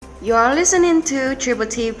You are listening to Triple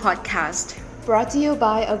T Podcast. Brought to you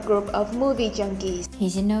by a group of movie junkies.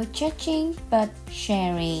 Here's no judging but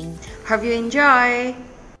sharing. Hope you enjoy.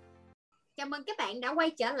 Chào mừng các bạn đã quay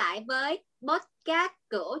trở lại với podcast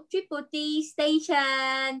của Triple T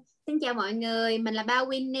Station. Xin chào mọi người, mình là Bao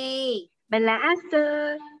Winnie. Mình là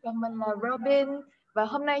Aster. Và mình là Robin. Và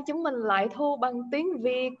hôm nay chúng mình lại thu bằng tiếng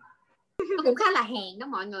Việt. Nó cũng khá là hèn đó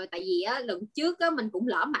mọi người. Tại vì lần trước mình cũng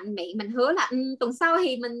lỡ mạnh miệng. Mình hứa là tuần sau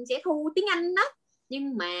thì mình sẽ thu tiếng Anh đó.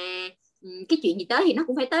 Nhưng mà cái chuyện gì tới thì nó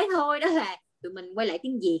cũng phải tới thôi. Đó là tụi mình quay lại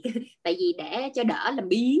tiếng Việt. Tại vì để cho đỡ làm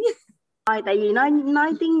biếng. Tại vì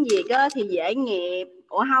nói tiếng Việt á, thì dễ nghiệp.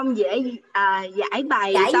 Ủa không, dễ giải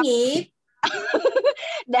bài. Giải nghiệp.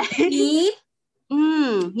 Để nghiệp.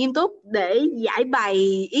 Nghiêm túc để giải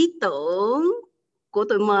bày ý tưởng của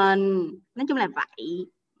tụi mình. Nói chung là vậy.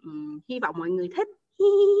 Hy vọng mọi người thích.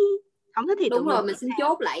 Không thích thì đúng rồi, mình xin sao?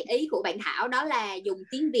 chốt lại ý của bạn Thảo, đó là dùng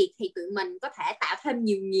tiếng Việt thì tụi mình có thể tạo thêm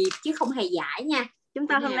nhiều nghiệp chứ không hề giải nha. Chúng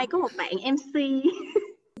ta hôm nay có một bạn MC.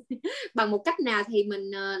 Bằng một cách nào thì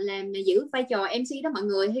mình làm giữ vai trò MC đó mọi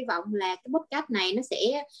người. Hy vọng là cái podcast này nó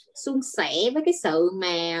sẽ suôn sẻ với cái sự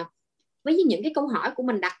mà với những cái câu hỏi của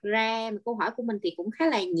mình đặt ra. Câu hỏi của mình thì cũng khá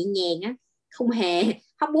là nhẹ nhàng á, không hề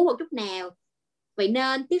hóc búa một chút nào. Vậy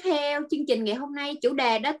nên tiếp theo chương trình ngày hôm nay, chủ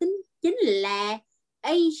đề đó chính là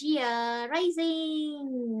Asia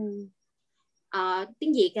Rising.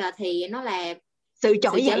 Tiếng Việt thì nó là Sự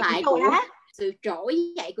trỗi dậy lại của châu Á. Sự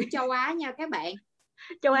trỗi dậy của châu Á nha các bạn.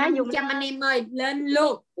 Châu Á dùng 500 anh em ơi, lên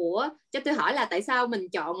luôn. Ủa, cho tôi hỏi là tại sao mình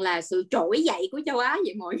chọn là sự trỗi dậy của châu Á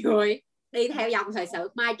vậy mọi người? Đi theo dòng thời sự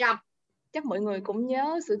Mai Trâm. Chắc mọi người cũng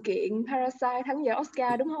nhớ sự kiện Parasite thắng giải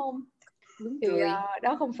Oscar đúng không? Đúng thì rồi.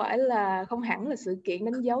 Đó không hẳn là sự kiện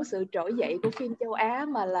đánh dấu sự trỗi dậy của phim châu Á,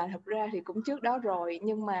 mà là thật ra thì cũng trước đó rồi,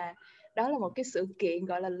 nhưng mà đó là một cái sự kiện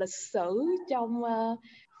gọi là lịch sử trong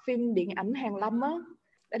phim điện ảnh hàn lâm á,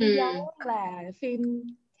 đánh dấu là phim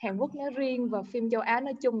Hàn Quốc nói riêng và phim châu Á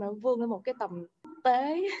nói chung đã vươn lên một cái tầm quốc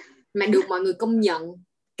tế mà được mọi người công nhận,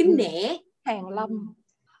 kính nể. hàn lâm.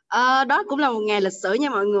 Đó cũng là một ngày lịch sử nha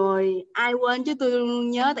mọi người. Ai quên chứ tôi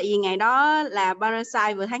nhớ, tại vì ngày đó là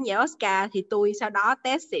Parasite vừa thắng giải Oscar thì tôi sau đó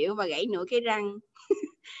té xỉu và gãy nửa cái răng.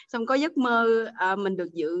 Xong có giấc mơ mình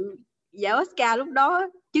được dự giải Oscar, lúc đó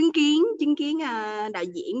chứng kiến đạo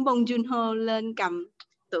diễn Bong Joon-ho lên cầm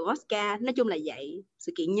tượng Oscar. Nói chung là vậy,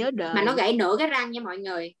 sự kiện nhớ đời. Mà nó gãy nửa cái răng nha mọi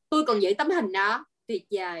người. Tôi còn giữ tấm hình đó, tuyệt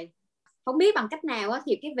vời. Không biết bằng cách nào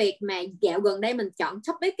thì cái việc mà dạo gần đây mình chọn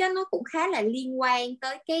topic á, nó cũng khá là liên quan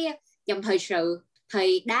tới cái dòng thời sự.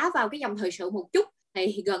 Thì đá vào cái dòng thời sự một chút,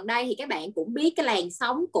 thì gần đây thì các bạn cũng biết cái làn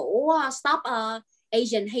sóng của Stop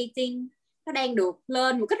Asian Hating nó đang được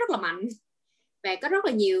lên một cách rất là mạnh. Và có rất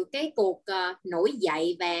là nhiều cái cuộc nổi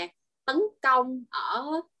dậy và tấn công ở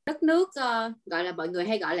đất nước gọi là mọi người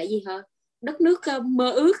hay gọi là gì hả? Đất nước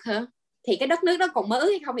mơ ước hả? Thì cái đất nước đó còn mơ ước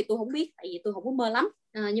hay không thì tôi không biết, tại vì tôi không có mơ lắm.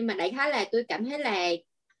 Nhưng mà đại khái là tôi cảm thấy là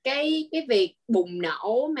cái việc bùng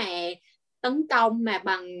nổ mà tấn công mà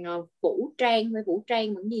bằng vũ trang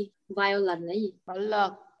bằng gì? Violence là gì? Bạo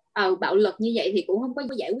lực. Bạo lực như vậy thì cũng không có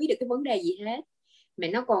giải quyết được cái vấn đề gì hết, mà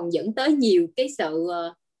nó còn dẫn tới nhiều cái sự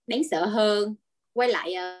đáng sợ hơn. Quay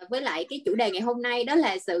lại với lại cái chủ đề ngày hôm nay, đó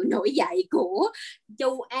là sự nổi dậy của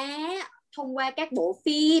châu Á thông qua các bộ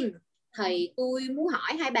phim. Thì tôi muốn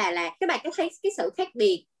hỏi hai bà là các bạn có thấy cái sự khác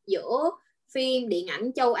biệt giữa phim điện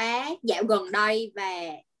ảnh châu Á dạo gần đây và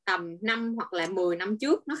tầm 5 hoặc là 10 năm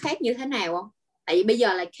trước nó khác như thế nào không? Tại vì bây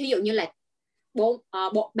giờ là ví dụ như là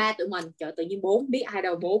ba tụi mình, trời, tự nhiên 4, biết ai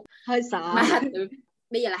đâu 4, hơi sợ.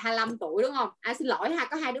 Bây giờ là 25 tuổi đúng không? Xin lỗi ha,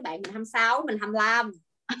 có hai đứa bạn mình 26, mình 25.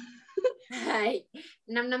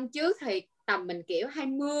 5 năm trước thì tầm mình kiểu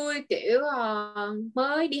 20, kiểu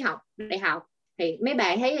mới đi học đại học. Thì mấy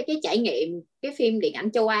bạn thấy cái trải nghiệm cái phim điện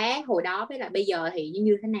ảnh châu Á hồi đó với lại bây giờ thì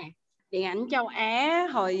như thế nào? Điện ảnh châu Á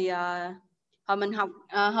hồi mình học,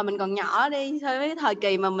 hồi mình còn nhỏ đi, với thời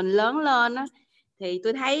kỳ mà mình lớn lên á, thì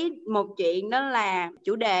tôi thấy một chuyện đó là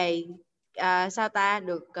chủ đề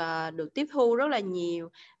được tiếp thu rất là nhiều,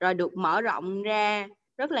 rồi được mở rộng ra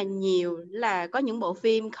rất là nhiều, là có những bộ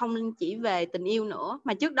phim không chỉ về tình yêu nữa,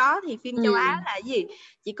 mà trước đó thì phim châu Á là gì,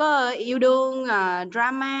 chỉ có yêu đương,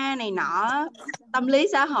 drama này nọ, tâm lý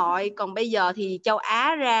xã hội. Còn bây giờ thì châu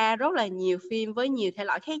Á ra rất là nhiều phim với nhiều thể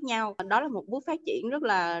loại khác nhau. Đó là một bước phát triển rất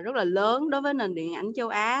là lớn đối với nền điện ảnh châu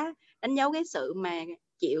Á, đánh dấu cái sự mà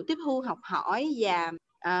chịu tiếp thu, học hỏi và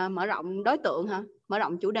mở rộng đối tượng mở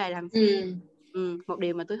rộng chủ đề làm phim. Một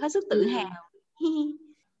điều mà tôi hết sức tự hào.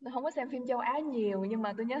 Tôi không có xem phim châu Á nhiều, nhưng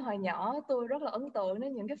mà tôi nhớ hồi nhỏ tôi rất là ấn tượng với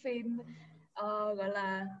những cái phim gọi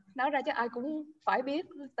là nói ra chắc ai cũng phải biết,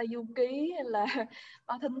 Tây Du Ký hay là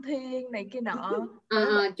Ba Thinh Thiên này kia nọ.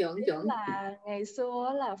 Chuẩn. Là ngày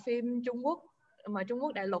xưa là phim Trung Quốc, mà Trung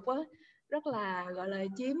Quốc đại lục á, rất là gọi là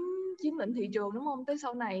chiếm lĩnh thị trường, đúng không? Tới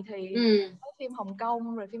sau này thì có phim Hồng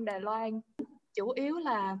Kông rồi phim Đài Loan, chủ yếu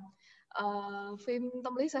là phim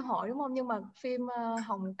tâm lý xã hội, đúng không? Nhưng mà phim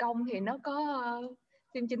Hồng Kông thì nó có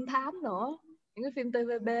phim trinh thám nữa, những cái phim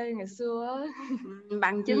TVB ngày xưa á.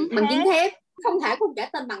 Bằng chứng Bằng chứng thép, không thể không kể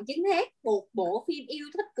tên Bằng Chứng Thép, một bộ phim yêu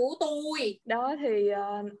thích của tôi. Đó thì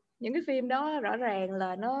những cái phim đó rõ ràng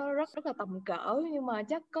là nó rất là tầm cỡ, nhưng mà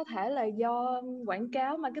chắc có thể là do quảng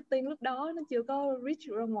cáo marketing lúc đó nó chưa có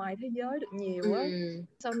reach ra ngoài thế giới được nhiều á.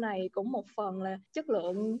 Sau này cũng một phần là chất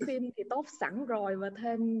lượng phim thì tốt sẵn rồi, và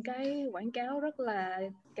thêm cái quảng cáo rất là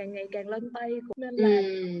càng ngày càng lên tay, cũng nên là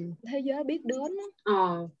thế giới biết đến.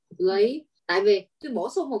 Lý. Tại vì tôi bổ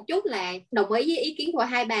sung một chút là đồng ý với ý kiến của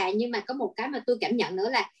hai bà, nhưng mà có một cái mà tôi cảm nhận nữa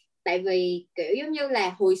là tại vì kiểu giống như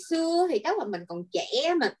là hồi xưa thì chắc là mình còn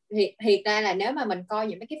trẻ mà thiệt ra là nếu mà mình coi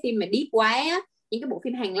những cái phim mà deep quá á, những cái bộ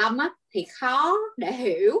phim hàn lâm á thì khó để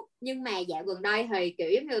hiểu. Nhưng mà dạo gần đây thì kiểu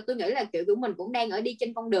giống như tôi nghĩ là kiểu của mình cũng đang đi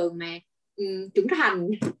trên con đường mà trưởng thành,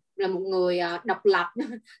 là một người độc lập,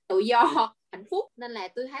 tự do, hạnh phúc, nên là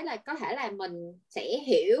tôi thấy là có thể là mình sẽ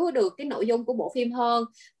hiểu được cái nội dung của bộ phim hơn.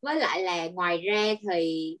 Với lại là ngoài ra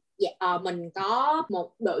thì mình có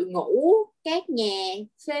một đội ngũ các nhà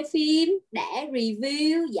phê phim đã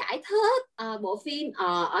review giải thích bộ phim,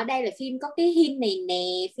 ở đây là phim có cái hint này nè,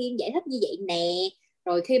 phim giải thích như vậy nè,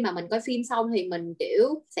 rồi khi mà mình coi phim xong thì mình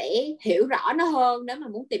kiểu sẽ hiểu rõ nó hơn nếu mà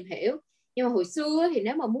muốn tìm hiểu. Nhưng mà hồi xưa thì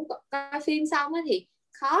nếu mà muốn coi phim xong thì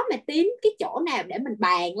khó mà tìm cái chỗ nào để mình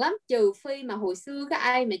bàn lắm, trừ phi mà hồi xưa có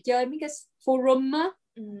ai mà chơi mấy cái forum á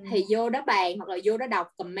thì vô đó bàn, hoặc là vô đó đọc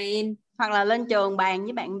comment, hoặc là lên trường bàn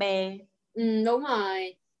với bạn bè. Đúng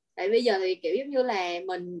rồi. Tại bây giờ thì kiểu giống như là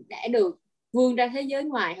mình đã được vươn ra thế giới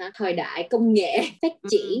ngoài thời đại công nghệ phát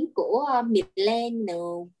triển của millennial.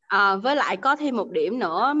 Với lại có thêm một điểm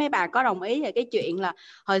nữa, mấy bà có đồng ý về cái chuyện là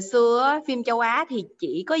hồi xưa phim châu Á thì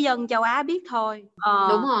chỉ có dân châu Á biết thôi.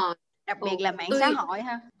 Đúng rồi. Đặc biệt là mạng xã hội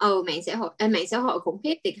ha. Mạng xã hội khủng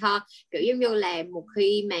khiếp thiệt ha. Kiểu giống như là một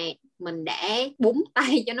khi mà mình đã búng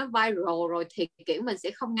tay cho nó viral rồi thì kiểu mình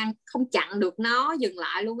sẽ không chặn được nó dừng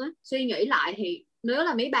lại luôn á. Suy nghĩ lại thì nếu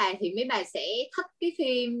là mấy bà thì mấy bà sẽ thích cái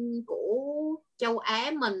phim của châu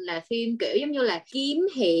Á mình là phim kiểu giống như là kiếm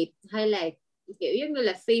hiệp, hay là kiểu giống như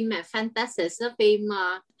là phim mà fantasy, phim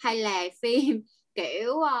hay là phim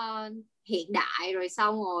kiểu hiện đại rồi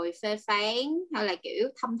xong rồi phê phán, hay là kiểu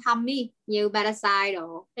thâm ý như Parasite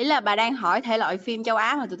đồ. Ý là bà đang hỏi thể loại phim châu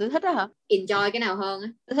Á mà tụi tôi thích đó hả? Enjoy cái nào hơn á?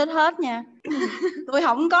 Tôi thích hết nha. Tôi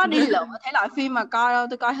không có đi lựa thể loại phim mà coi đâu,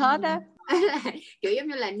 tôi coi hết á. Kiểu giống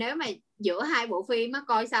như là nếu mà giữa hai bộ phim á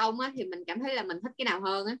coi xong á thì mình cảm thấy là mình thích cái nào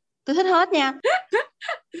hơn á? Tôi thích hết nha.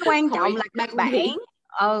 Quan trọng là kịch bản.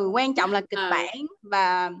 Quan trọng là kịch bản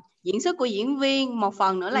và diễn xuất của diễn viên. Một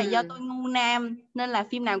phần nữa là do tôi ngu nam, nên là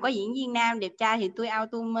phim nào có diễn viên nam đẹp trai thì tôi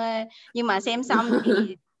auto mê. Nhưng mà xem xong thì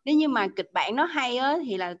nếu như mà kịch bản nó hay á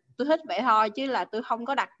thì là tôi thích vậy thôi, chứ là tôi không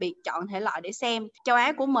có đặc biệt chọn thể loại để xem. Châu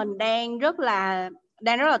Á của mình đang rất là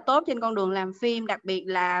tốt trên con đường làm phim. Đặc biệt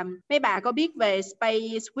là mấy bà có biết về Space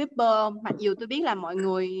Sweeper không? Mặc dù tôi biết là mọi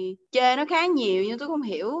người chê nó khá nhiều, nhưng tôi không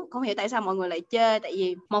hiểu tại sao mọi người lại chê. Tại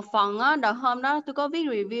vì một phần á, đợt hôm đó tôi có viết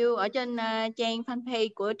review ở trên trang fanpage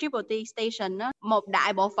của Triple T Station á, một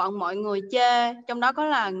đại bộ phận mọi người chê, trong đó có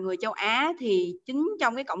là người châu Á. Thì chính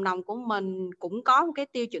trong cái cộng đồng của mình cũng có một cái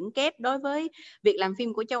tiêu chuẩn kép đối với việc làm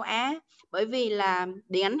phim của châu Á. Bởi vì là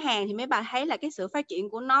điện ảnh Hàn thì mấy bà thấy là cái sự phát triển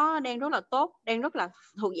của nó đang rất là tốt, đang rất là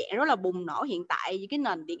thuộc dạng rất là bùng nổ hiện tại với cái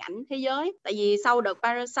nền điện ảnh thế giới. Tại vì sau đợt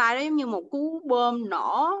Parasite đó giống như một cú bơm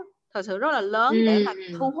nổ thật sự rất là lớn để mà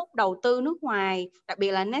thu hút đầu tư nước ngoài, đặc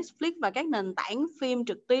biệt là Netflix và các nền tảng phim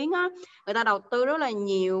trực tuyến á, người ta đầu tư rất là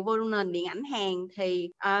nhiều vô nền điện ảnh Hàn. Thì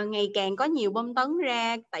ngày càng có nhiều bom tấn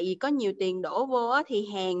ra, tại vì có nhiều tiền đổ vô á, thì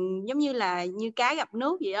Hàn giống như là như cá gặp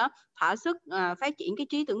nước vậy á, thỏa sức phát triển cái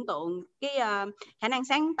trí tưởng tượng, cái khả năng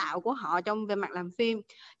sáng tạo của họ trong về mặt làm phim.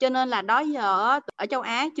 Cho nên là đó giờ ở châu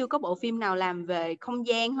Á chưa có bộ phim nào làm về không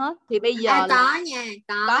gian hết. Thì bây giờ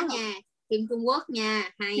có nha, phim Trung Quốc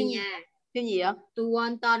nha, hay nha. Phim gì vậy? Tôi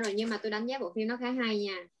quên tên rồi nhưng mà tôi đánh giá bộ phim nó khá hay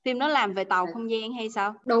nha. Phim nó làm về tàu không gian hay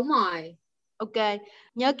sao? Đúng rồi. Ok,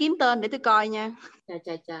 nhớ kiếm tên để tôi coi nha.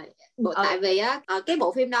 Trời. Tại vì á cái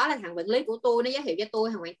bộ phim đó là thằng quản lý của tôi nó giới thiệu cho tôi,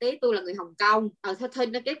 thằng quản lý tôi là người Hồng Kông. Thôi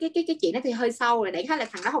cái chuyện đó thì hơi sâu rồi, để khá là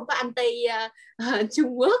thằng đó không có anti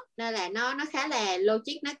Trung Quốc, nên là nó khá là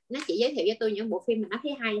logic. Nó chỉ giới thiệu cho tôi những bộ phim mà nó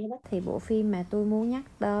thấy hay thôi đó. Thì bộ phim mà tôi muốn nhắc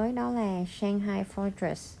tới đó là Shanghai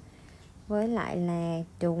Fortress, với lại là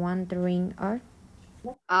The Wandering Earth.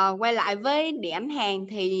 Quay lại với điện ảnh Hàn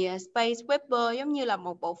thì Space Webber giống như là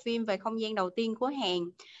một bộ phim về không gian đầu tiên của Hàn.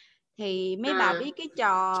 Thì mấy bà biết cái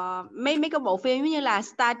trò mấy cái bộ phim giống như là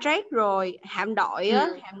Star Trek rồi hạm đội á,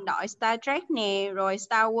 hạm đội Star Trek nè, rồi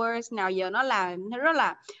Star Wars nào giờ nó rất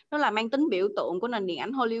là mang tính biểu tượng của nền điện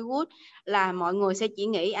ảnh Hollywood, là mọi người sẽ chỉ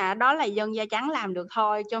nghĩ đó là dân da trắng làm được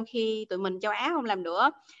thôi, trong khi tụi mình châu Á không làm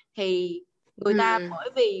nữa. Thì người ta bởi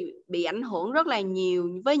vì bị ảnh hưởng rất là nhiều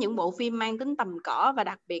với những bộ phim mang tính tầm cỡ và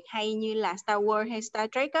đặc biệt hay như là Star Wars hay Star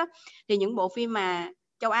Trek á, thì những bộ phim mà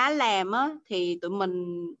châu Á làm á thì tụi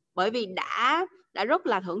mình bởi vì đã rất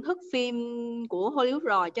là thưởng thức phim của Hollywood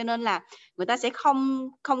rồi, cho nên là người ta sẽ không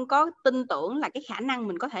có tin tưởng là cái khả năng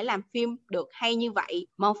mình có thể làm phim được hay như vậy.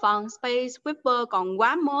 Một phần Space Whisper còn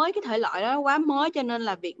quá mới, cái thể loại đó quá mới, cho nên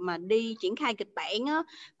là việc mà đi triển khai kịch bản á,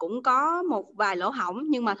 cũng có một vài lỗ hổng,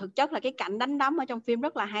 nhưng mà thực chất là cái cảnh đánh đấm ở trong phim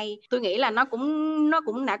rất là hay. Tôi nghĩ là nó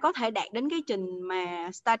cũng đã có thể đạt đến cái trình mà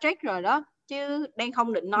Star Trek rồi đó, chứ đang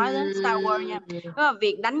không định nói đến Star Wars nha. Đó là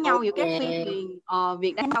việc đánh nhau giữa các phi thuyền,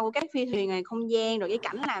 việc đánh nhau của các phi thuyền ngoài không gian, rồi cái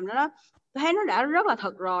cảnh làm đó tôi thấy nó đã rất là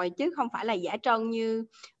thật rồi, chứ không phải là giả trân như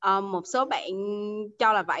một số bạn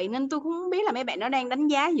cho là vậy. Nên tôi cũng không biết là mấy bạn nó đang đánh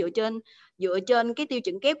giá dựa trên cái tiêu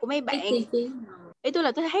chuẩn kép của mấy bạn. Ý tôi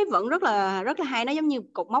là tôi thấy vẫn rất là hay, nó giống như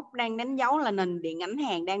cột mốc đang đánh dấu là nền điện ảnh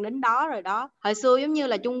Hàn đang đến đó rồi đó. Hồi xưa giống như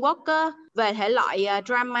là Trung Quốc á, về thể loại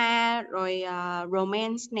drama rồi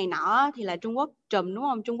romance này nọ thì là Trung Quốc trùm, đúng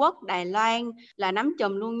không? Trung Quốc, Đài Loan là nắm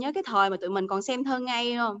trùm luôn. Nhớ cái thời mà tụi mình còn xem Thơ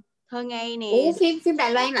Ngây không? Thơ Ngây nè. Phim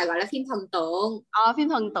Đài Loan lại gọi là phim thần tượng. Phim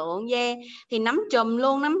thần tượng, thì nắm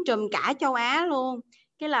trùm cả châu Á luôn.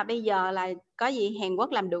 Cái là bây giờ là có gì Hàn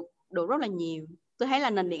Quốc làm được rất là nhiều. Tôi thấy là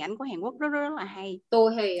nền điện ảnh của Hàn Quốc rất là hay.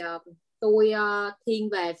 Tôi thì tôi thiên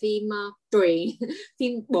về phim truyện,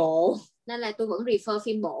 phim bộ, nên là tôi vẫn prefer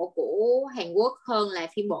phim bộ của Hàn Quốc hơn là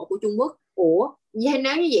phim bộ của Trung Quốc.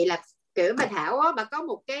 Nếu như vậy là kiểu bà Thảo á, bà có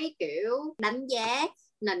một cái kiểu đánh giá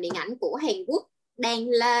nền điện ảnh của Hàn Quốc đang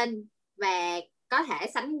lên và có thể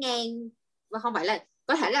sánh ngang, và không phải là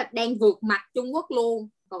có thể là đang vượt mặt Trung Quốc luôn.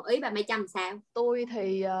 Còn ý bà Mai Trâm sao? Tôi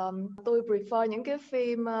thì tôi prefer những cái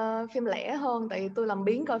phim lẻ hơn, tại vì tôi làm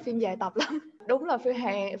biếng coi phim dài tập lắm. Đúng là phim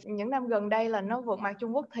Hàn những năm gần đây là nó vượt mặt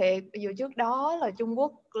Trung Quốc thiệt. Dù trước đó là Trung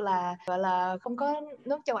Quốc là gọi là không có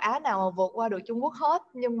nước châu Á nào mà vượt qua được Trung Quốc hết,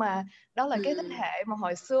 nhưng mà đó là cái thế hệ mà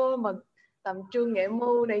hồi xưa mà tầm Trương Nghệ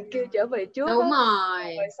Mưu này kia trở về trước. Đúng rồi.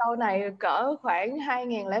 Rồi sau này cỡ khoảng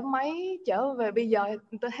 2000 lẻ mấy trở về bây giờ,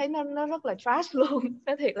 tôi thấy nó rất là trash luôn.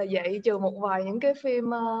 Nói thiệt là vậy, trừ một vài những cái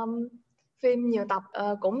phim nhiều tập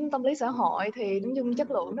cũng tâm lý xã hội thì nói chung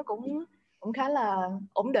chất lượng nó cũng khá là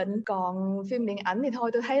ổn định. Còn phim điện ảnh thì thôi,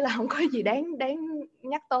 tôi thấy là không có gì đáng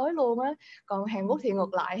nhắc tới luôn á. Còn Hàn Quốc thì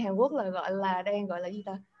ngược lại, Hàn Quốc là đang gọi là gì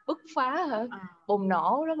ta, bứt phá hả, bùng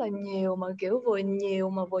nổ rất là nhiều, mà kiểu vừa nhiều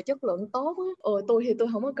mà vừa chất lượng tốt á. Tôi thì tôi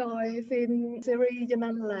không có coi phim series, cho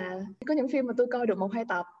nên là có những phim mà tôi coi được 1-2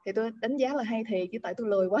 tập thì tôi đánh giá là hay thiệt, chứ tại tôi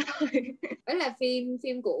lười quá thôi. Đó là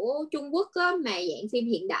phim của Trung Quốc á, mà dạng phim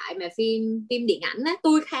hiện đại mà phim điện ảnh á,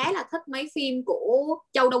 tôi khá là thích mấy phim của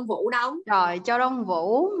Châu Đông Vũ đóng. Trời, Châu Đông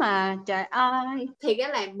Vũ mà trời ơi. Thì cái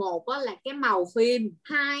là một á là cái màu phim,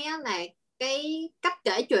 hai á là cái cách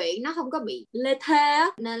kể chuyện nó không có bị lê thê á,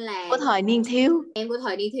 nên là của thời niên thiếu. Em của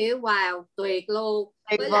thời niên thiếu, wow, tuyệt luôn.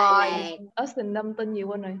 Tuyệt với vời. lại là Austin Đâm tên gì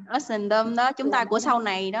quên rồi. Austin Đâm đó, chúng ta của sau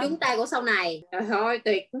này đó. Chúng ta của sau này. Trời ơi,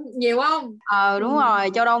 tuyệt nhiều không? Đúng rồi,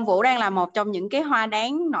 Châu Đông Vũ đang là một trong những cái hoa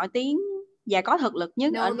đáng nổi tiếng và có thực lực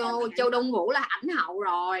nhất. Châu Đông Vũ là ảnh hậu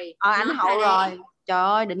rồi. Ảnh hậu rồi. Trời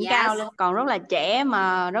ơi, đỉnh cao luôn. Còn rất là trẻ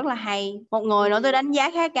mà rất là hay. Một người nữa tôi đánh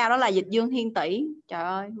giá khá cao đó là Dịch Dương Thiên Tỷ. Trời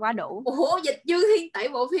ơi, quá đủ. Dịch Dương Thiên Tỷ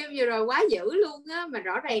bộ phim vừa rồi quá dữ luôn á. Mà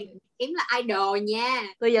rõ ràng em là idol nha.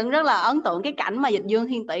 Tôi vẫn rất là ấn tượng cái cảnh mà Dịch Dương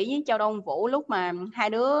Thiên Tỷ với Châu Đông Vũ lúc mà hai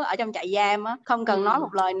đứa ở trong trại giam á, không cần nói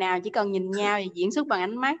một lời nào, chỉ cần nhìn nhau và diễn xuất bằng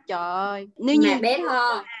ánh mắt. Trời ơi,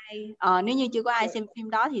 nếu như chưa có ai xem phim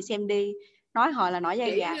đó thì xem đi. Nói hồi là nổi da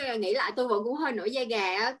gà. Như là nghĩ lại tôi vẫn cũng hơi nổi da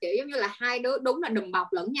gà á, kiểu giống như là hai đứa đúng là đùm bọc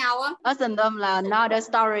lẫn nhau á. Austin Đâm là Another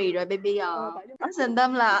Story rồi baby. Austin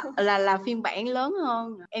Đâm là phiên bản lớn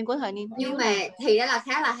hơn Em của thời niên thiếu. Nhưng mà thì đó là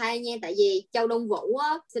khá là hay nha, tại vì Châu Đông Vũ á,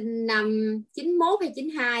 sinh năm 91 hay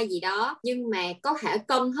 92 gì đó, nhưng mà có thể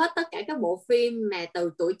cân hết tất cả các bộ phim mà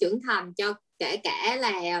từ tuổi trưởng thành cho kể cả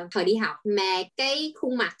là thời đi học, mà cái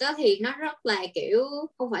khuôn mặt á thì nó rất là kiểu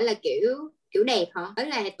không phải là kiểu đẹp hả? Đó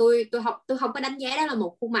là tôi không có đánh giá đó là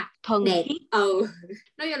một khuôn mặt thuần đẹp.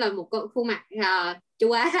 Nói như là một khuôn mặt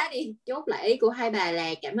châu Á đi. Chốt lại ý của hai bà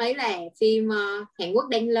là cảm thấy là phim Hàn Quốc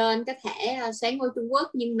đang lên có thể xoán ngôi Trung Quốc,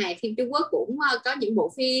 nhưng mà phim Trung Quốc cũng có những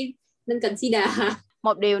bộ phim nên consider.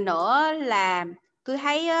 Một điều nữa là tôi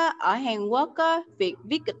thấy á, ở Hàn Quốc á, việc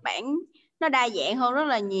viết kịch bản nó đa dạng hơn rất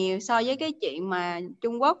là nhiều so với cái chuyện mà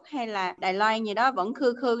Trung Quốc hay là Đài Loan gì đó vẫn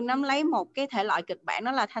khư khư nắm lấy một cái thể loại kịch bản,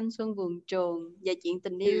 đó là thanh xuân vườn trường và chuyện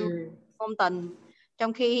tình yêu ngôn tình.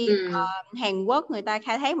 Trong khi Hàn Quốc người ta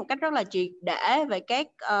khai thác một cách rất là triệt để về các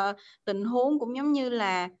tình huống, cũng giống như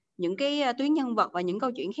là những cái tuyến nhân vật và những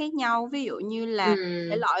câu chuyện khác nhau. Ví dụ như là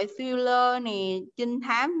thể loại thriller nè, trinh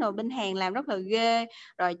thám rồi bên Hàn làm rất là ghê,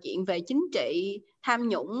 rồi chuyện về chính trị, tham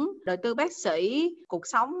nhũng, đời tư bác sĩ, cuộc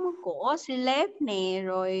sống của celeb nè,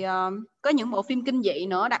 rồi có những bộ phim kinh dị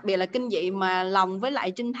nữa, đặc biệt là kinh dị mà lòng với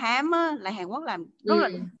lại trinh thám á, là Hàn Quốc làm rất là.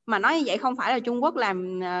 Mà nói như vậy không phải là Trung Quốc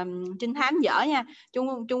làm trinh thám dở nha,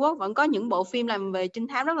 Trung Quốc vẫn có những bộ phim làm về trinh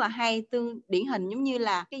thám rất là hay, điển hình giống như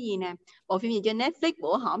là cái gì nè, bộ phim gì trên Netflix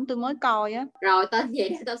bữa hổm tôi mới coi á. Rồi tên vậy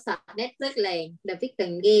để tao search Netflix liền. The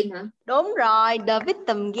Victim Game hả? Đúng rồi, The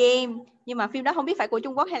Victim Game. Nhưng mà phim đó không biết phải của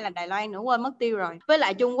Trung Quốc hay là Đài Loan nữa, quên mất tiêu rồi. Với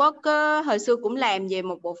lại Trung Quốc hồi xưa cũng làm về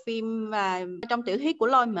một bộ phim và trong tiểu thuyết của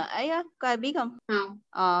Lôi Mễ á, có ai biết không?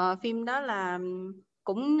 Không. Phim đó là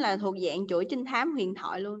cũng là thuộc dạng chuỗi trinh thám huyền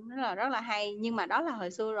thoại luôn, rất là hay, nhưng mà đó là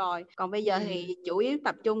hồi xưa rồi. Còn bây giờ thì chủ yếu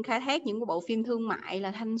tập trung khai thác những bộ phim thương mại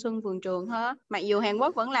là thanh xuân vườn trường hết. Mặc dù Hàn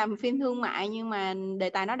Quốc vẫn làm phim thương mại nhưng mà đề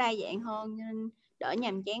tài nó đa dạng hơn nên đỡ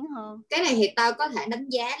nhàm chán hơn. Cái này thì tao có thể đánh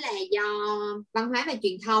giá là do văn hóa và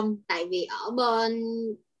truyền thông. Tại vì ở bên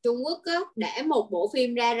Trung Quốc á, để một bộ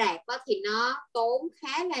phim ra rạp á, thì nó tốn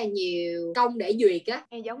khá là nhiều công để duyệt á.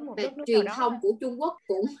 Giống một và nước truyền nào thông đó. của Trung Quốc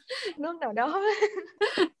cũng Nước nào đó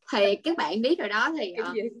thì các bạn biết rồi đó, thì cái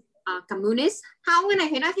gì? communist. Không, cái này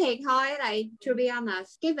thì nói thiệt thôi, là to be honest,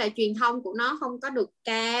 cái về truyền thông của nó không có được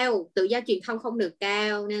cao, tự do truyền thông không được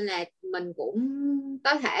cao, nên là mình cũng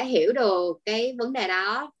có thể hiểu được cái vấn đề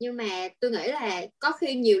đó. Nhưng mà tôi nghĩ là có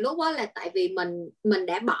khi nhiều lúc đó là tại vì mình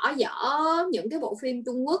đã bỏ dở những cái bộ phim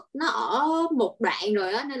Trung Quốc nó ở một đoạn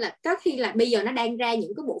rồi á, nên là có khi là bây giờ nó đang ra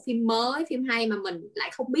những cái bộ phim mới, phim hay mà mình lại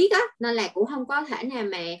không biết á, nên là cũng không có thể nào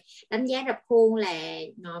mà đánh giá rập khuôn là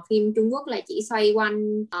phim Trung Quốc là chỉ xoay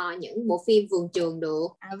quanh những bộ phim vườn trường được.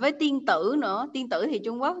 Với tiên tử nữa, tiên tử thì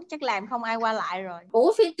Trung Quốc chắc làm không ai qua lại rồi.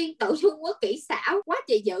 Ủa, phim tiên tử Trung Quốc kỹ xảo quá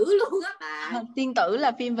trời dữ luôn á bà. Tiên tử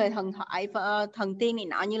là phim về thần thoại, thần tiên này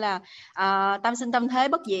nọ, như là Tam sinh tam thế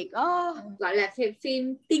bất diệt đó. Gọi là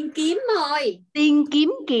phim tiên kiếm thôi, tiên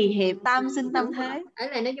kiếm kỳ hiệp, tam sinh tam thế. Đấy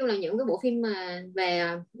là nói chung là những cái bộ phim mà về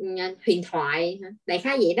huyền thoại, đại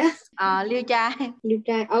khái vậy đó. Liêu trai.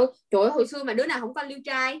 Trời ơi, hồi xưa mà đứa nào không có liêu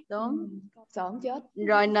trai. Đúng. Sợ chết.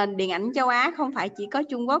 Rồi nền điện ảnh châu Á không phải chỉ có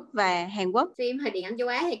Trung Quốc và Hàn Quốc. Phim hay điện ảnh châu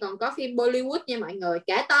Á thì còn có phim Bollywood nha mọi người.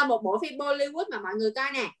 Kể to một bộ phim Bollywood mà mọi người coi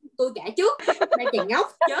nè. Tôi kể trước. Đây chàng ngốc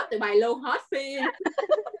chết tụi bay luôn hết phim.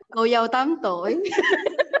 Cô dâu 8 tuổi.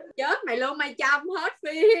 Chết mày luôn, mày chăm hết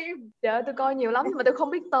phim. Trời, tôi coi nhiều lắm nhưng mà tôi không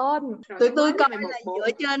biết tên. Tụi tôi coi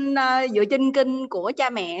là dựa trên kinh của cha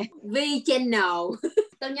mẹ. V Channel.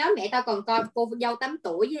 Tao nhớ mẹ tao còn coi Cô dâu 8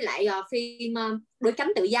 tuổi với lại phim Đôi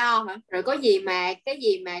cánh tự do hả? Rồi có cái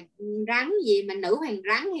gì mà rắn gì mà nữ hoàng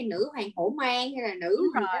rắn hay nữ hoàng hổ mang hay là nữ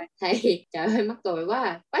rồi. Thì trời ơi mắc cười quá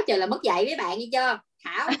à. Quá trời là mất dạy với bạn, nghe chưa?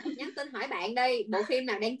 Thảo, nhắn tin hỏi bạn đi, bộ phim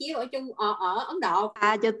nào đang chiếu ở Ấn Độ?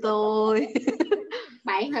 Cho tôi.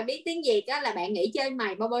 Bạn mà biết tiếng Việt á là bạn nghĩ chơi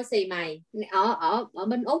mày bo xì mày. Ở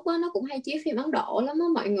bên Úc á, nó cũng hay chiếu phim Ấn Độ lắm á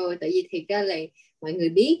mọi người. Tại vì thiệt ra là mọi người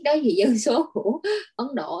biết đó, thì dân số của Ấn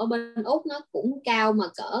Độ ở bên Úc nó cũng cao mà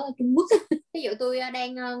cỡ Trung Quốc. Ví dụ tôi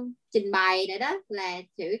đang trình bày này đó, là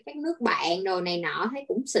chữ các nước bạn đồ này nọ thấy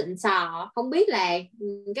cũng xịn sò. Không biết là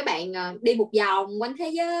các bạn đi một vòng quanh thế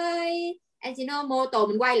giới Ajinomoto,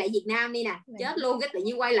 mình quay lại Việt Nam đi nè. Chết luôn, cái tự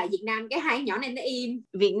nhiên quay lại Việt Nam cái hai nhỏ này nó im.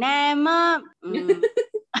 Việt Nam á.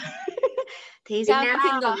 Thì Việt sao Nam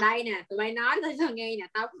phim gần đây nè, tụi bay nói tôi nghe nè,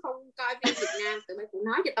 tao cũng không coi phim Việt Nam, tụi bay cũng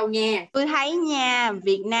nói cho tao nghe. Tôi thấy nha,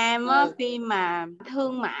 Việt Nam á, phim mà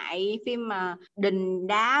thương mại, phim mà đình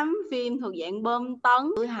đám, phim thuộc dạng bom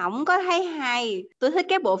tấn, tôi không có thấy hay. Tôi thích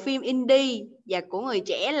các bộ phim indie và của người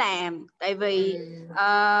trẻ làm. Tại vì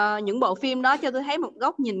những bộ phim đó cho tôi thấy một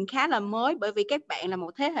góc nhìn khá là mới, bởi vì các bạn là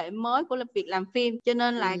một thế hệ mới của việc làm phim, cho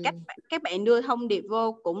nên là các bạn đưa thông điệp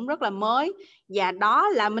vô cũng rất là mới. Và đó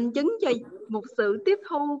là minh chứng cho một sự tiếp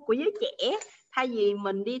thu của giới trẻ, thay vì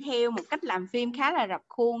mình đi theo một cách làm phim khá là rập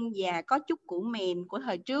khuôn và có chút cũ mềm của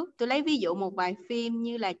thời trước. Tôi lấy ví dụ một vài phim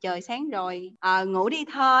như là Trời sáng rồi, Ngủ đi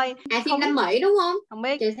thôi. Phim Đam Mỹ đúng không? Không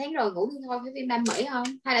biết. Trời sáng rồi, Ngủ đi thôi, cái phim Đam Mỹ không?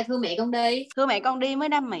 Hay là Thương mẹ con đi? Thương mẹ con đi mới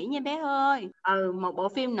Đam Mỹ nha bé ơi. Một bộ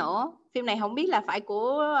phim nữa Phim này không biết là phải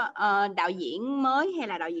của đạo diễn mới hay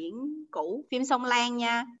là đạo diễn cũ. Phim Sông Lan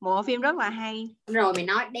nha, một bộ phim rất là hay. Rồi mày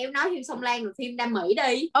nói phim Sông Lan rồi phim Đam Mỹ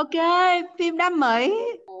đi. Ok, phim Đam Mỹ.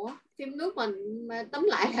 Ủa, phim nước mình mà tóm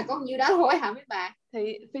lại là có nhiêu đó thôi hả mấy bà?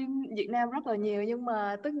 Thì phim Việt Nam rất là nhiều, nhưng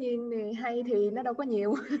mà tất nhiên thì hay thì nó đâu có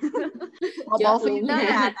nhiều. Một bộ phim đó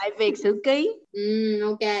là Đại Việt Sử Ký.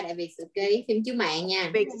 Ok, Đại Việt Sử Ký, phim chiếu mạng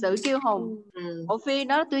nha. Việt Sử Kiêu Hùng. Bộ phim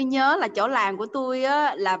đó tôi nhớ là chỗ làm của tôi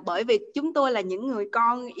á, là bởi vì chúng tôi là những người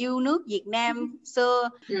con yêu nước Việt Nam xưa,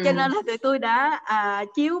 cho nên là tụi tôi đã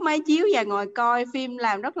chiếu máy chiếu và ngồi coi. Phim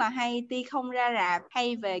làm rất là hay, tuy không ra rạp,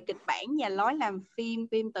 hay về kịch bản và lối làm phim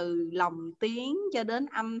từ lồng tiếng cho đến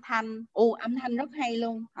âm thanh. Âm thanh rất hay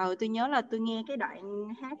luôn. Tôi nhớ là tôi nghe cái đoạn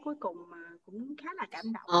hát cuối cùng mà cũng khá là cảm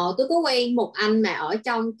động. Tôi có quen một anh mà ở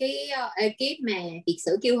trong cái ekip mà Việt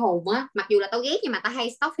Sử Kiêu Hùng á, mặc dù là tao ghét nhưng mà tao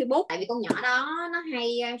hay stalk Facebook, tại vì con nhỏ đó nó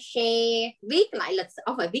hay share, viết lại lịch sử,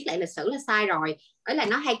 phải viết lại lịch sử là sai rồi, ấy là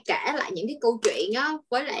nó hay kể lại những cái câu chuyện á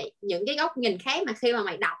với lại những cái góc nhìn khác, mà khi mà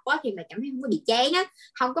mày đọc á thì mày cảm thấy không có bị chán á,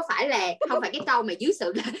 không phải cái câu mà dưới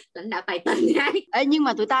sự lãnh đạo tài tình ấy. Nhưng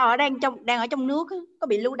mà tụi tao đang ở trong nước á, có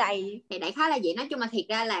bị lưu đày thì đại khái là vậy. Nói chung là thiệt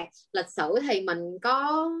ra là lịch sử thì mình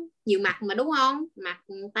có nhiều mặt mà, đúng không? Mặt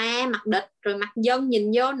ta, mặt địch, rồi mặt dân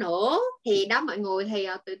nhìn vô nữa. Thì đó mọi người, thì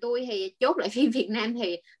tụi tôi thì chốt lại phim Việt Nam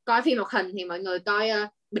thì coi phim hoạt hình thì mọi người coi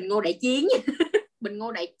Bình Ngô Đại Chiến. Bình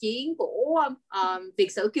Ngô Đại Chiến của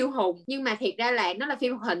Việt Sử Kiêu Hùng. Nhưng mà thiệt ra là nó là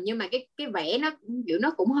phim hoạt hình, nhưng mà cái vẽ nó kiểu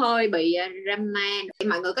nó cũng hơi bị drama.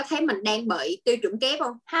 Mọi người có thấy mình đang bị tiêu chuẩn kép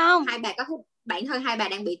không? Không. Hai bà có thấy bản thân hai bà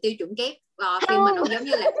đang bị tiêu chuẩn kép phim mình không? Giống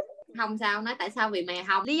như là không sao, nói tại sao vì mày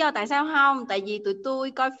không? Lý do tại sao không? Tại vì tụi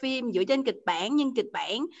tôi coi phim dựa trên kịch bản, nhưng kịch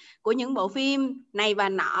bản của những bộ phim này và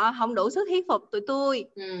nọ không đủ sức thuyết phục tụi tôi.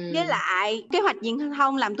 Với lại kế hoạch truyền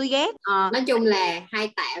thông làm tôi ghét. Nói chung là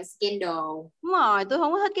hay tạo scandal. Đúng rồi, tôi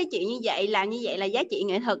không có thích cái chuyện như vậy. Làm như vậy là giá trị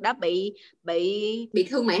nghệ thuật đã bị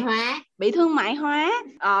thương mại hóa,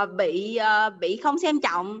 bị không xem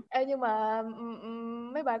trọng. Nhưng mà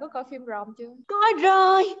mấy bà có coi phim Ròm chưa? Coi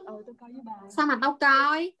rồi. Tôi coi với bà. Sao mà tao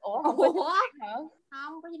coi? Ủa? Hả?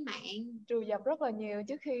 Không có trên mạng. Trù dập rất là nhiều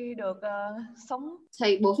trước khi được sống.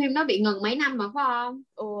 Thì bộ phim đó bị ngừng mấy năm mà phải không?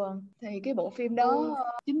 Thì cái bộ phim đó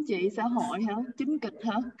chính trị xã hội hả? Chính kịch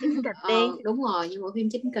hả? Chính kịch đi. Đúng rồi, nhưng bộ phim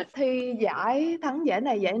chính kịch. Thi giải, thắng giải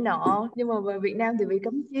này giải nọ, nhưng mà về Việt Nam thì bị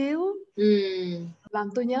cấm chiếu. Làm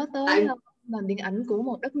tôi nhớ tới nền điện ảnh của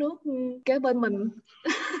một đất nước kế bên mình.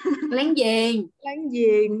 Láng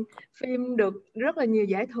giềng. Phim được rất là nhiều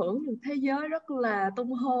giải thưởng, được thế giới rất là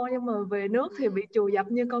tung hô, nhưng mà về nước thì bị trù dập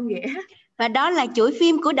như con ghẻ. Và đó là chuỗi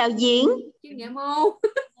phim của đạo diễn Chuyên Nghệ Mô.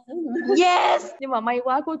 Yes. Nhưng mà may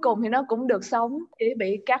quá cuối cùng thì nó cũng được sống, chỉ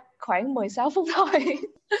bị cắt khoảng 16 phút thôi.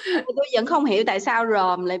 Tôi vẫn không hiểu tại sao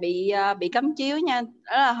Ròm lại bị cấm chiếu nha.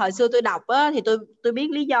 Đó là hồi xưa tôi đọc á, thì tôi biết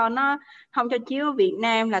lý do nó không cho chiếu ở Việt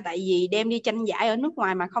Nam là tại vì đem đi tranh giải ở nước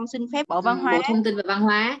ngoài mà không xin phép Bộ Văn hóa, Bộ Thông tin và Văn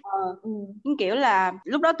hóa. Kiểu là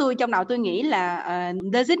lúc đó trong đầu tôi nghĩ là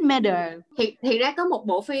does it matter? Thì ra có một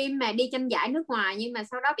bộ phim mà đi tranh giải nước ngoài nhưng mà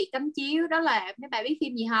sau đó bị cấm chiếu, đó là mấy bà biết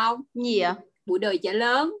phim gì không? Gì ạ? Bụi Đời Chợ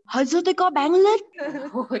Lớn. Hồi xưa tôi coi Bản Lít.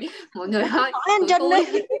 Mọi người ơi, hỏi anh Trinh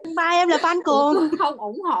đi. Ba em là fan cuồng. Không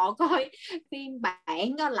ủng hộ coi phim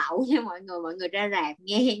bản có lậu nha mọi người ra rạp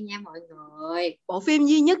nghe nha mọi người. Bộ phim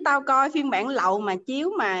duy nhất tao coi phiên bản lậu mà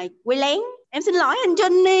chiếu mà quay lén. Em xin lỗi anh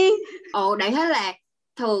Trinh đi. Đại thế là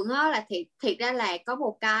thường á là thiệt ra là có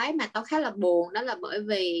một cái mà tao khá là buồn, đó là bởi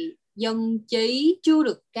vì dân trí chưa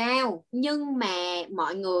được cao, nhưng mà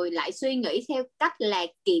mọi người lại suy nghĩ theo cách là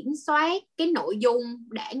kiểm soát cái nội dung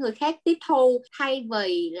để người khác tiếp thu, thay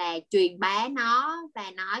vì là truyền bá nó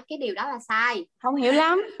và nói cái điều đó là sai. Không hiểu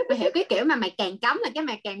lắm. Mày hiểu cái kiểu mà mày càng cấm là cái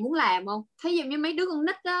mày càng muốn làm không? Thấy giống như mấy đứa con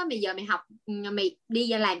nít á, bây giờ mày học, mày đi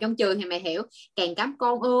ra làm trong trường thì mày hiểu, càng cấm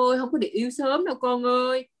con ơi không có được yêu sớm đâu con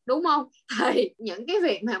ơi, đúng không? Thì những cái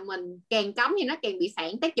việc mà mình càng cấm thì nó càng bị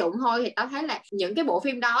phản tác dụng thôi. Thì tao thấy là những cái bộ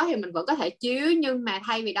phim đó thì mình vẫn có thể chiếu, nhưng mà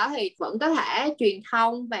thay vì đó thì vẫn có thể truyền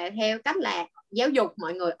thông và theo cách là giáo dục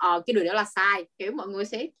mọi người cái điều đó là sai, kiểu mọi người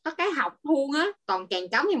sẽ có cái học luôn á. Còn càng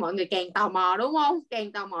cấm thì mọi người càng tò mò, đúng không?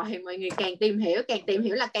 Càng tò mò thì mọi người càng tìm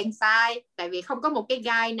hiểu là càng sai, tại vì không có một cái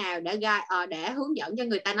guide nào để hướng dẫn cho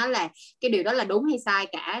người ta nói là cái điều đó là đúng hay sai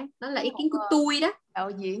cả. Đó là ý kiến của tôi đó. đạo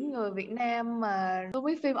diễn người Việt Nam mà tôi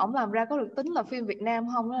biết phim ổng làm ra có được tính là phim Việt Nam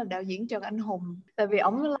không, đó là đạo diễn Trần Anh Hùng. Tại vì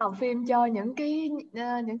ổng làm phim cho những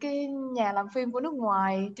cái nhà làm phim của nước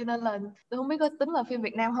ngoài, cho nên là tôi không biết có tính là phim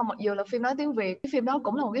Việt Nam không, mặc dù là phim nói tiếng Việt. Cái phim đó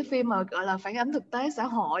cũng là một cái phim mà gọi là phản ánh thực tế xã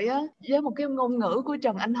hội á, với một cái ngôn ngữ của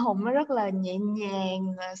Trần Anh Hùng nó rất là nhẹ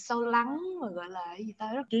nhàng, sâu lắng, mà gọi là cái gì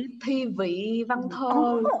ta, rất thi vị văn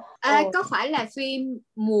thơ. Có phải là phim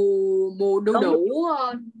mùa đu đủ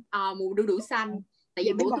mùa đu đủ xanh? Tại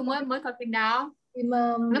vì bữa tôi mới coi phim đó. Phim,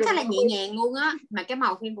 nó khá là nhẹ nhàng luôn á, mà cái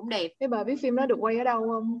màu phim cũng đẹp. Cái bà biết phim đó được quay ở đâu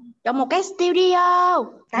không? Trong một cái studio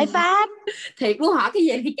tại Pháp. Thiệt luôn hả? Cái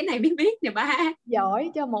gì thì cái này biết nè ba.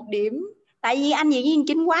 Giỏi cho 1 điểm. Tại vì anh diễn viên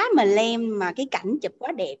chính quá mà lem, mà cái cảnh chụp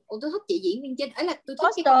quá đẹp. Ủa, tôi thích chị diễn viên chính ấy, là tôi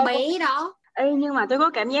thích cái con bé đó. Ê, nhưng mà tôi có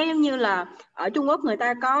cảm giác giống như là ở Trung Quốc người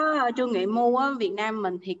ta có Trương Nghệ Mưu á, Việt Nam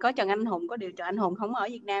mình thì có Trần Anh Hùng, có điều Trần Anh Hùng không ở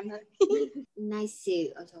Việt Nam thôi.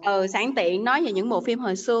 Nice. Sẵn tiện nói về những bộ phim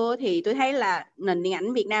hồi xưa thì tôi thấy là nền điện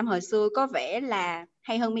ảnh Việt Nam hồi xưa có vẻ là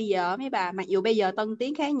hay hơn bây giờ mấy bà. Mặc dù bây giờ tân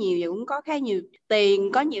tiến khá nhiều và cũng có khá nhiều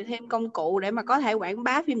tiền, có nhiều thêm công cụ để mà có thể quảng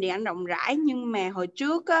bá phim điện ảnh rộng rãi, nhưng mà hồi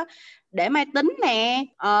trước á, để Mai Tính nè,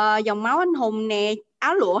 Dòng Máu Anh Hùng nè,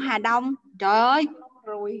 Áo Lụa Hà Đông, trời ơi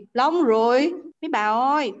Long rồi mấy bà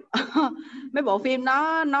ơi. Mấy bộ phim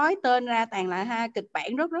đó nói tên ra toàn là kịch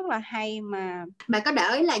bản rất rất là hay. Mà bà có để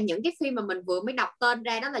ý là những cái phim mà mình vừa mới đọc tên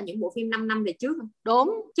ra đó là những bộ phim 5 năm về trước không?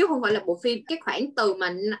 Đúng, chứ không phải là bộ phim cái khoảng từ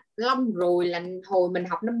mà Long rồi là hồi mình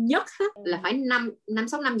học năm nhất á, là phải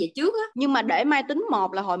 5-6 năm về trước á. Nhưng mà để Mai Tính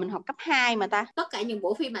 1 là hồi mình học cấp 2 mà ta. Tất cả những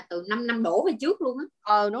bộ phim mà từ 5 năm đổ về trước luôn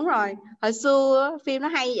á. Đúng rồi. Hồi xưa phim nó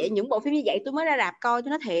hay vậy, những bộ phim như vậy tôi mới ra rạp coi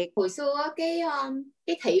cho nó thiệt. Hồi xưa cái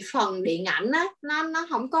thị phần điện ảnh á, nó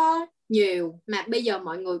không có nhiều, mà bây giờ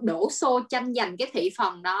mọi người đổ xô tranh giành cái thị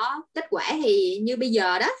phần đó. Kết quả thì như bây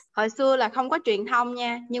giờ đó. Hồi xưa là không có truyền thông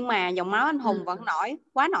nha, nhưng mà Dòng Máu Anh Hùng vẫn nổi,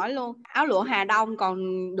 quá nổi luôn. Áo Lụa Hà Đông còn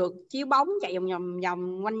được chiếu bóng chạy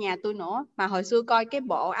vòng quanh nhà tôi nữa. Mà hồi xưa coi cái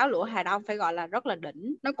bộ Áo Lụa Hà Đông phải gọi là rất là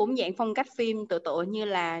đỉnh. Nó cũng dạng phong cách phim tựa như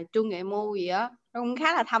là Trương Nghệ Mưu gì á, nó cũng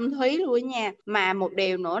khá là thâm thúy luôn nha. Mà một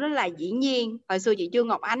điều nữa đó là diễn viên. Hồi xưa chị Trương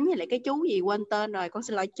Ngọc Ánh với lại cái chú gì quên tên rồi, con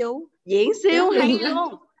xin lỗi chú, diễn siêu hay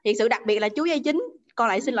luôn. Thiệt sự, đặc biệt là chú vai chính, con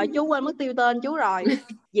lại xin lỗi chú, quên mất tiêu tên chú rồi.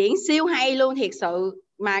 Diễn siêu hay luôn thiệt sự.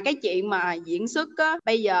 Mà cái chuyện mà diễn xuất á,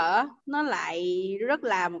 bây giờ nó lại rất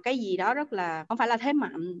là một cái gì đó rất là không phải là thế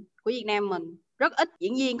mạnh của Việt Nam mình. Rất ít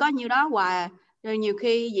diễn viên có nhiêu đó, và rồi nhiều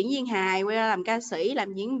khi diễn viên hài quay ra làm ca sĩ,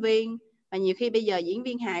 làm diễn viên. Và nhiều khi bây giờ diễn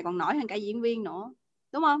viên hài còn nổi hơn cả diễn viên nữa,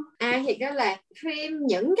 đúng không? Thì đó là phim,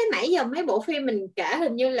 những cái nãy giờ mấy bộ phim mình kể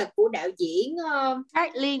hình như là của đạo diễn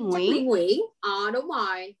Charlie Nguyễn. Đúng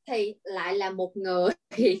rồi. Thì lại là một người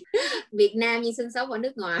Việt Nam nhưng sinh sống ở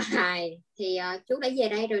nước ngoài. Thì chú đã về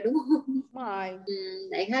đây rồi đúng không? Đúng rồi.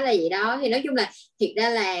 Đại khái là vậy đó. Thì nói chung là thiệt ra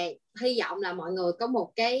là hy vọng là mọi người có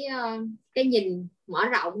một cái nhìn mở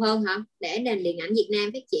rộng hơn hả, để nền điện ảnh Việt Nam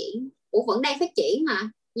phát triển. Vẫn đang phát triển mà,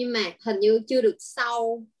 nhưng mà hình như chưa được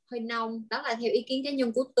sâu, hơi nông. Đó là theo ý kiến cá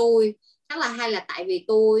nhân của tôi. Chắc là hay là tại vì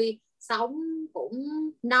tôi sống cũng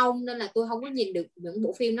nông nên là tôi không có nhìn được những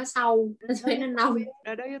bộ phim nó sâu, nên nó nông.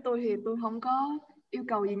 Đối với tôi thì tôi không có yêu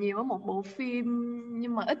cầu gì nhiều ở một bộ phim,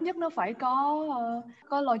 nhưng mà ít nhất nó phải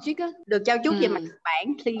có logic á, được trao chuốt về mặt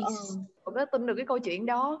bản please. Cũng đã tin được cái câu chuyện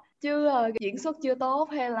đó, chứ diễn xuất chưa tốt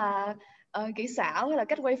hay là kỹ xảo hay là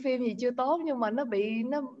cách quay phim gì chưa tốt, nhưng mà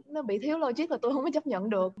nó bị thiếu logic là tôi không có chấp nhận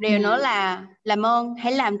được. Điều nữa là làm ơn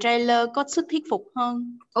hãy làm trailer có sức thuyết phục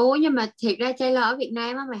hơn. Nhưng mà thiệt ra trailer ở Việt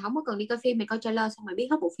Nam á, mày không có cần đi coi phim, mày coi trailer xong mày biết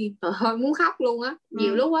hết bộ phim. Trời ơi muốn khóc luôn á.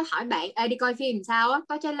 Nhiều lúc á hỏi bạn đi coi phim sao á,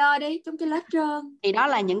 coi trailer đi, trong trailer trơn. Thì đó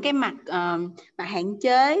là những cái mặt hạn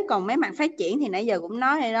chế. Còn mấy mặt phát triển thì nãy giờ cũng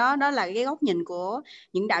nói rồi đó. Đó là cái góc nhìn của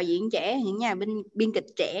những đạo diễn trẻ, những nhà biên kịch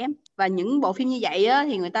trẻ. Và những bộ phim như vậy á,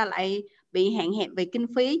 thì người ta lại bị hạn hẹp về kinh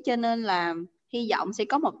phí, cho nên là hy vọng sẽ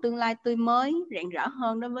có một tương lai tươi mới, rạng rỡ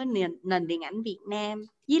hơn đối với nền điện ảnh Việt Nam.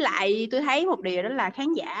 Với lại tôi thấy một điều đó là khán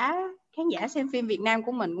giả xem phim Việt Nam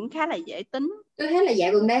của mình cũng khá là dễ tính. Tôi thấy là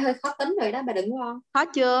dạo gần đây hơi khó tính rồi đó, bà đừng lo. Khó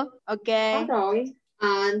chưa? Ok. Khó rồi.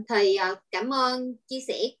 Thì cảm ơn chia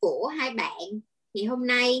sẻ của hai bạn. Thì hôm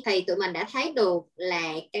nay thì tụi mình đã thấy được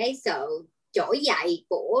là cái sự trỗi dậy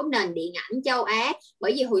của nền điện ảnh châu Á.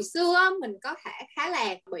 Bởi vì hồi xưa mình có thể khá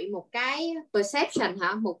là bị một cái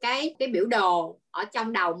perception một cái biểu đồ ở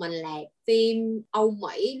trong đầu mình là phim Âu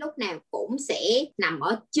Mỹ lúc nào cũng sẽ nằm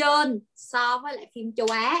ở trên so với lại phim châu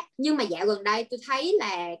Á. Nhưng mà dạo gần đây tôi thấy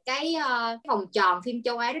là cái vòng tròn phim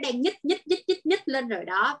châu Á nó đang nhích lên rồi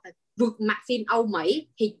đó, vượt mặt phim Âu Mỹ.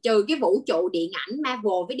 Thì trừ cái vũ trụ điện ảnh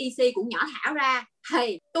Marvel với DC cũng nhỏ thảo ra,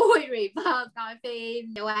 thì tôi prefer coi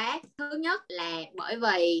phim châu Á. Thứ nhất là bởi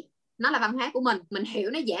vì nó là văn hóa của mình hiểu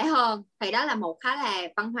nó dễ hơn. Thì đó là một cái là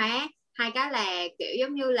văn hóa, hai cái là kiểu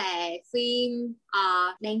giống như là phim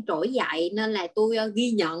đang trỗi dậy, nên là tôi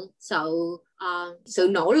ghi nhận sự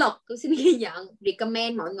nỗ lực. Tôi xin ghi nhận,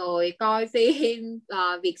 recommend mọi người coi phim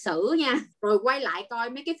Việt sử nha, rồi quay lại coi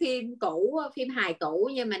mấy cái phim cũ, phim hài cũ,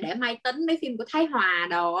 nhưng mà để Mai tính mấy phim của Thái Hòa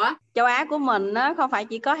đồ á. Châu Á của mình á không phải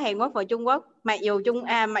chỉ có Hàn Quốc và Trung Quốc, mặc dù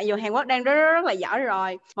Hàn Quốc đang rất là giỏi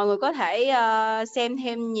rồi, mọi người có thể xem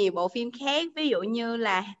thêm nhiều bộ phim khác, ví dụ như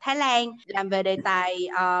là Thái Lan làm về đề tài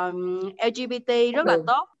LGBT rất là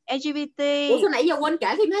tốt. LGBT. Ủa sao nãy giờ quên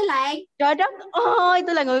kể phim Thái Lan? Trời đất ơi,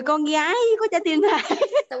 tôi là người con gái có trái tim Thái.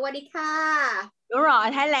 Sawadika. Đúng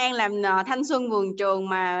rồi, Thái Lan làm thanh xuân vườn trường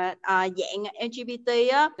mà dạng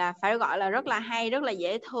LGBT á, là phải gọi là rất là hay, rất là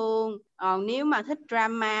dễ thương. Nếu mà thích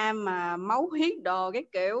drama mà máu huyết đồ cái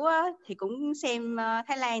kiểu á, thì cũng xem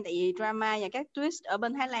Thái Lan, tại vì drama và các twist ở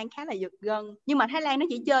bên Thái Lan khá là giật gân. Nhưng mà Thái Lan nó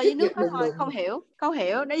chỉ chơi với nước đó thôi, không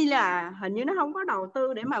hiểu đây là hình như nó không có đầu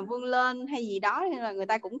tư để mà vươn lên hay gì đó, nên là người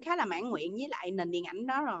ta cũng khá là mãn nguyện với lại nền điện ảnh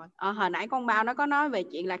đó rồi. Hồi nãy con Bao nó có nói về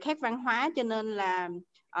chuyện là khác văn hóa, cho nên là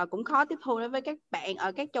cũng khó tiếp thu đối với các bạn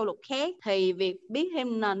ở các châu lục khác, thì việc biết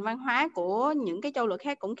thêm nền văn hóa của những cái châu lục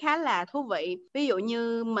khác cũng khá là thú vị. Ví dụ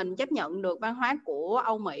như mình chấp nhận được văn hóa của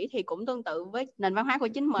Âu Mỹ thì cũng tương tự với nền văn hóa của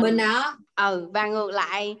chính mình đó. Và ngược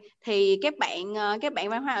lại thì các bạn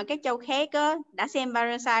văn hóa ở các châu khác á, đã xem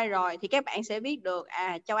Parasite rồi thì các bạn sẽ biết được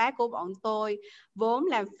châu Á của bọn tôi vốn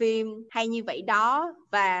làm phim hay như vậy đó.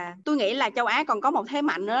 Và tôi nghĩ là châu Á còn có một thế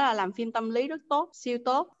mạnh nữa là làm phim tâm lý rất tốt, siêu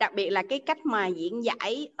tốt, đặc biệt là cái cách mà diễn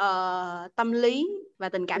giải tâm lý và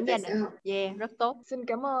tình cảm gia đình. Rất tốt. Xin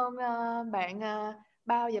cảm ơn bạn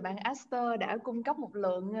Bao và bạn Aster đã cung cấp một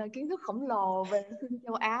lượng kiến thức khổng lồ về phim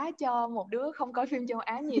châu Á cho một đứa không coi phim châu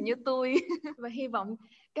Á nhiều như tôi. Và hy vọng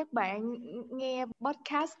các bạn nghe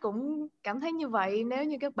podcast cũng cảm thấy như vậy. Nếu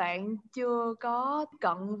như các bạn chưa có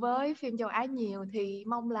cận với phim châu Á nhiều thì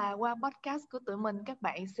mong là qua podcast của tụi mình các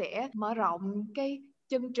bạn sẽ mở rộng cái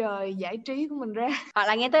chân trời giải trí của mình ra. Hoặc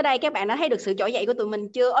là nghe tới đây các bạn đã thấy được sự trỗi dậy của tụi mình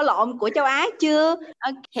chưa? Của châu Á chưa?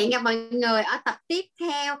 Hẹn gặp mọi người ở tập tiếp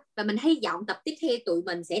theo. Và mình hy vọng tập tiếp theo tụi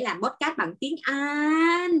mình sẽ làm podcast bằng tiếng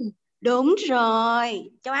Anh. Đúng rồi.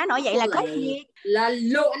 Châu Á nổi dậy là có thiệt. Là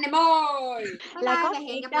luôn anh em ơi. Là có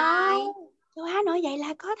thiệt đâu. Châu Á nổi dậy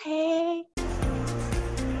là có thiệt.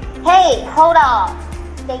 Hey, hold on.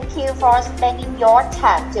 Thank you for spending your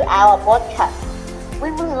time to our podcast. We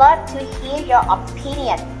would love to hear your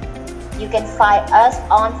opinion. You can find us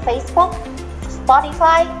on Facebook,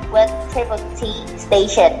 Spotify with Triple T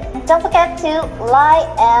Station. And don't forget to like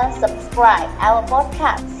and subscribe our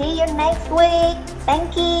podcast. See you next week.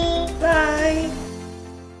 Thank you. Bye.